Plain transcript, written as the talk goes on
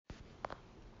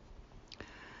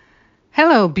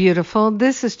Hello, beautiful.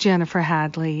 This is Jennifer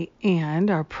Hadley,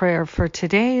 and our prayer for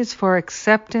today is for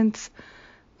acceptance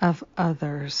of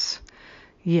others.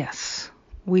 Yes,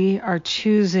 we are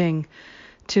choosing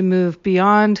to move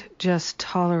beyond just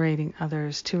tolerating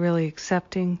others to really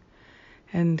accepting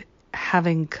and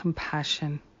having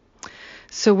compassion.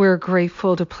 So we're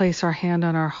grateful to place our hand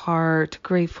on our heart,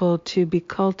 grateful to be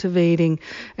cultivating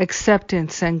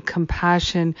acceptance and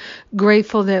compassion,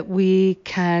 grateful that we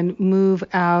can move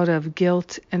out of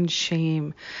guilt and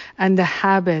shame and the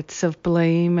habits of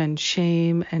blame and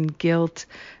shame and guilt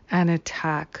and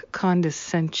attack,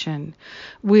 condescension.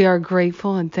 We are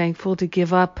grateful and thankful to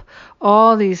give up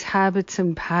all these habits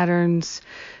and patterns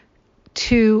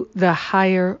to the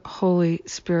higher Holy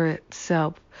Spirit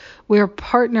self. We're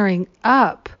partnering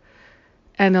up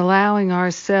and allowing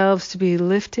ourselves to be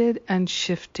lifted and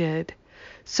shifted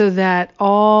so that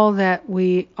all that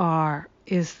we are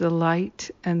is the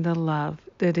light and the love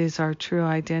that is our true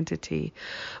identity.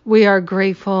 We are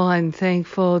grateful and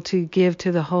thankful to give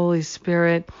to the Holy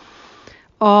Spirit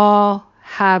all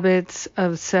habits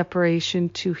of separation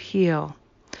to heal.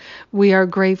 We are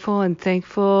grateful and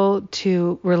thankful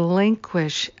to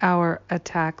relinquish our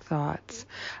attack thoughts,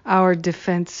 our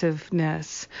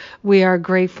defensiveness. We are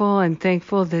grateful and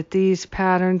thankful that these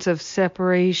patterns of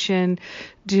separation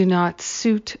do not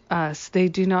suit us. They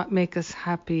do not make us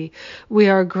happy. We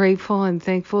are grateful and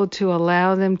thankful to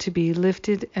allow them to be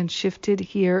lifted and shifted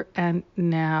here and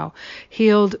now,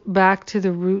 healed back to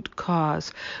the root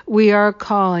cause. We are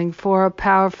calling for a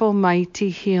powerful, mighty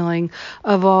healing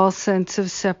of all sense of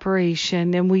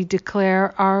separation, and we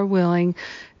declare our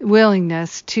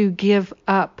willingness to give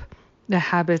up the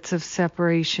habits of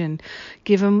separation,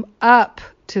 give them up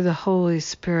to the Holy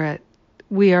Spirit.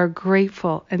 We are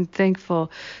grateful and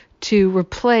thankful to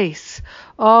replace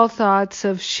all thoughts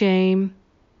of shame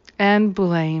and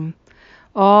blame,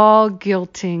 all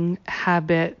guilting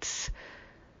habits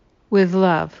with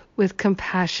love, with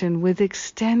compassion, with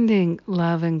extending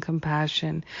love and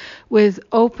compassion, with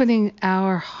opening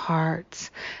our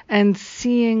hearts and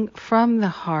seeing from the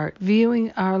heart,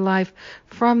 viewing our life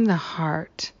from the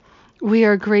heart. We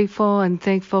are grateful and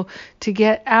thankful to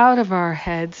get out of our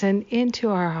heads and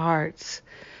into our hearts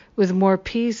with more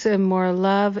peace and more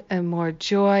love and more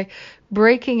joy,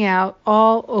 breaking out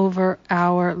all over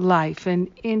our life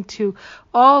and into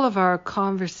all of our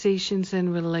conversations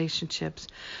and relationships.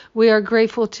 We are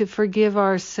grateful to forgive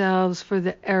ourselves for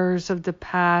the errors of the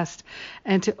past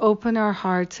and to open our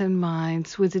hearts and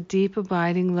minds with a deep,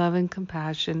 abiding love and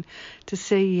compassion to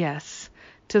say yes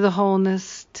to the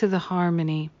wholeness, to the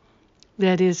harmony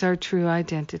that is our true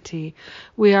identity.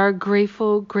 We are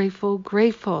grateful, grateful,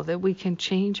 grateful that we can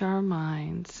change our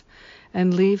minds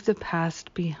and leave the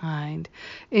past behind.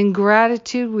 In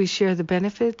gratitude, we share the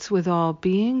benefits with all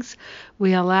beings.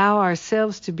 We allow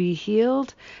ourselves to be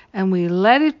healed, and we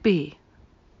let it be.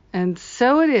 And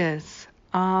so it is.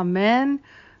 Amen,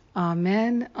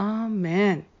 amen,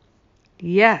 amen.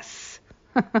 Yes.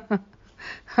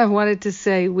 I wanted to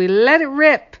say, we let it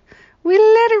rip. We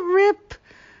let it rip.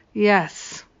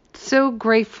 Yes, so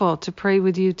grateful to pray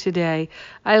with you today.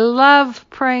 I love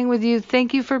praying with you.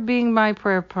 Thank you for being my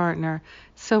prayer partner.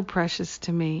 So precious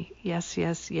to me. Yes,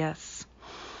 yes, yes.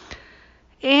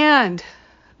 And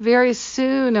very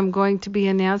soon I'm going to be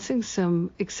announcing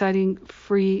some exciting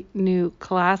free new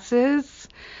classes.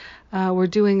 We're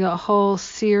doing a whole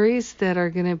series that are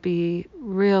going to be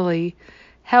really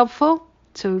helpful.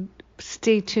 So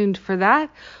stay tuned for that.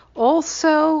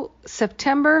 Also,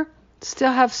 September,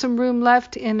 still have some room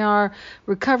left in our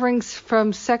Recovering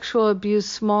from Sexual Abuse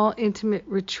small intimate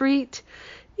retreat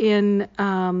in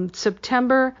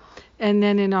September. And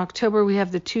then in October, we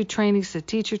have the 2 trainings, the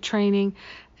teacher training,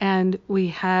 and we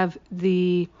have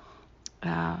the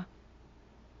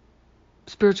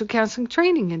spiritual counseling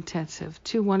training intensive.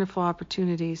 2 wonderful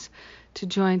opportunities to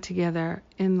join together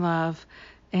in love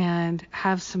and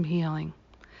have some healing,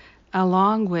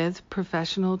 along with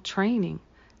professional training.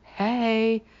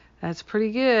 Hey, that's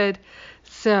pretty good.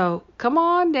 So come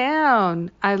on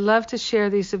down. I love to share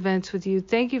these events with you.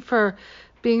 Thank you for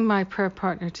being my prayer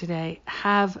partner today.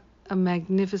 Have a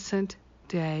magnificent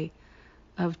day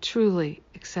of truly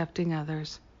accepting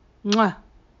others. Mwah.